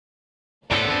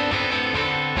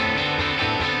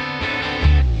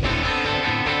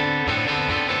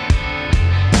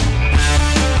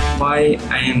why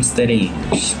I am studying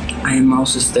English. I am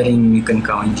also studying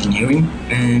mechanical engineering,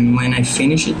 and when I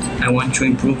finish it, I want to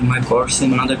improve my course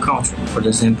in another country. For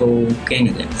example,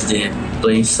 Canada, the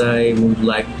place I would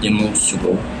like the most to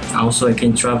go. Also, I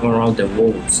can travel around the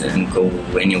world and go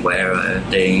anywhere.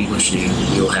 The English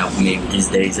will help me these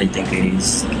days. I think it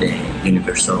is the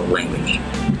universal language.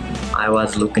 I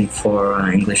was looking for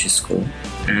an English school,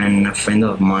 and a friend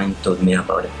of mine told me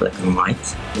about it, Black and White.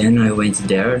 Then I went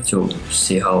there to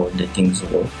see how the things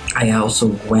work. I also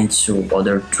went to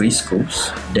other 3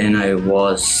 schools. Then I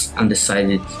was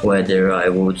undecided whether I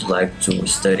would like to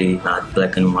study at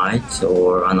Black and White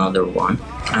or another one.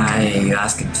 I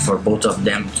asked for both of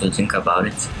them to think about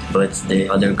it, but the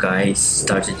other guys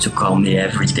started to call me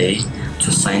every day to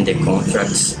sign the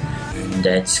contracts.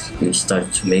 That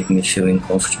started to make me feel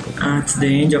uncomfortable. At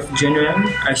the end of January,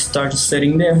 I started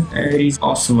studying there. It is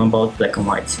awesome about Black and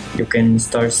White. You can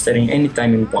start studying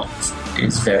anytime you want.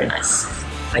 It's very nice.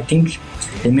 I think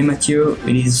the main material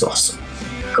it is awesome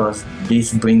because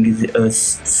this brings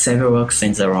us several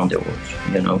accents around the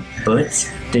world, But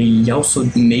they also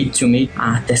made to me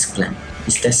a task plan.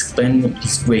 This task plan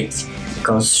is great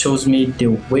because it shows me the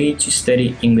way to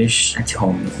study English at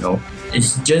home,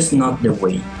 It's just not the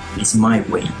way. It's my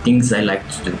way, things I like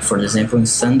to do. For example, on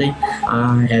Sunday,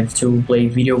 I have to play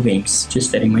video games to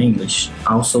study my English.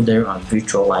 Also, there are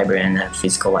virtual library and a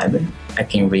physical library. I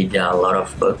can read a lot of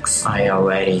books. I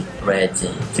already read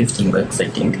 15 books, I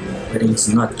think. But it's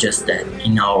not just that.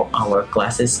 In our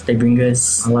classes, they bring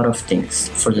us a lot of things.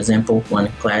 For example, one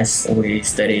class we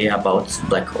study about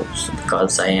black holes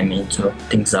because I am into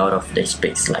things out of the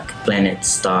space, like planets,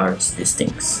 stars, these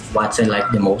things. What I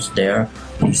like the most there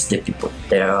is the people.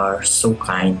 They are so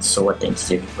kind, so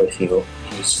attentive with you.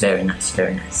 It's very nice,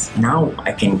 very nice. Now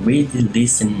I can read,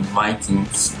 listen, write, and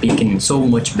speaking so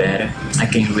much better. I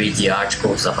can read the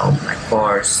articles about my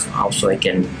course. Also, I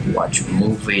can watch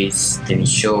movies, TV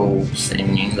shows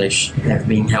in English. Have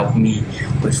been helping me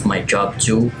with my job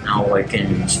too. Now I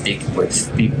can speak with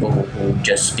people who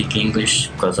just speak English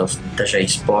because of Tajai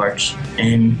Sport,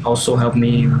 and also help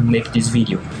me make this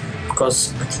video.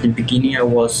 Because at the beginning I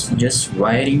was just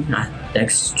writing a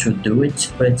text to do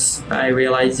it, but I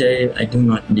realized I do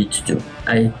not need to do.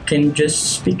 I can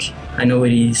just speak. I know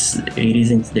it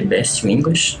isn't the best in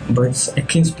English, but I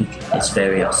can speak. It's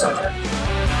very awesome.